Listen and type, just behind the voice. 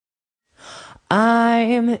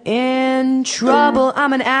I'm in trouble,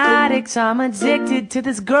 I'm an addict, I'm addicted to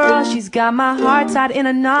this girl. She's got my heart tied in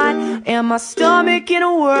a knot and my stomach in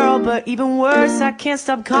a whirl. But even worse, I can't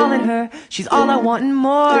stop calling her. She's all I want and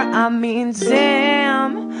more. I mean,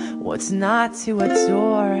 damn, what's not to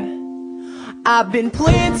adore? I've been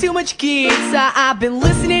playing too much guitar, I've been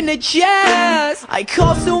listening to jazz. I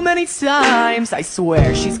call so many times, I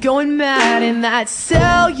swear she's going mad. And that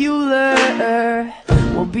cellular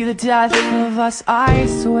will be the death of us, I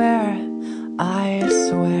swear, I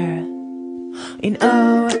swear. And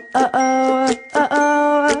oh, oh, oh, oh,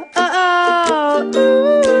 oh, oh,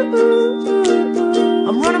 ooh,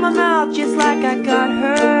 I'm running my mouth just like I got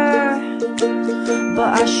her,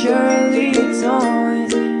 but I surely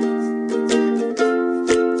don't,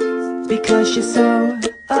 because she's so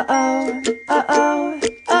uh-oh, uh-oh,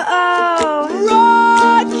 uh-oh,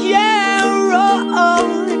 rock and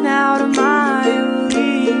rollin' out of my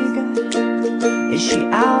league. Is she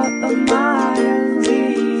out of my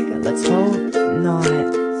league? Let's hope not.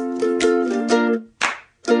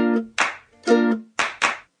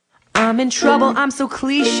 I'm in trouble, I'm so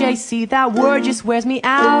cliche. See, that word just wears me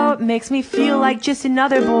out. Makes me feel like just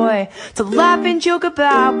another boy to laugh and joke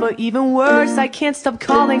about. But even worse, I can't stop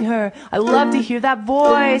calling her. I love to hear that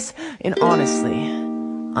voice. And honestly,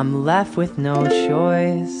 I'm left with no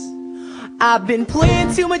choice. I've been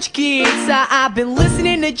playing too much guitar, I've been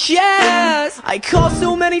listening to jazz. I call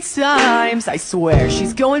so many times, I swear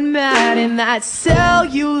she's going mad. And that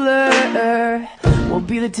cellular will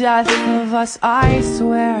be the death of us, I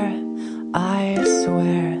swear, I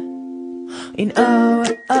swear. And oh,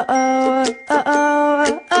 oh, oh, oh,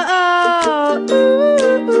 oh, oh,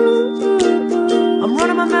 ooh, I'm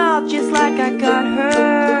running my mouth just like I got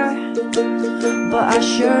her, but I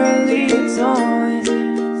surely don't,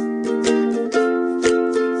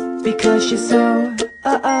 because she's so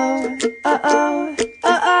uh-oh, uh-oh,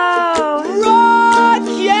 uh-oh, rock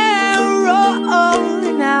and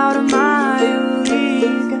rollin' out of my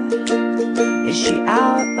league. Is she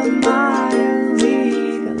out of my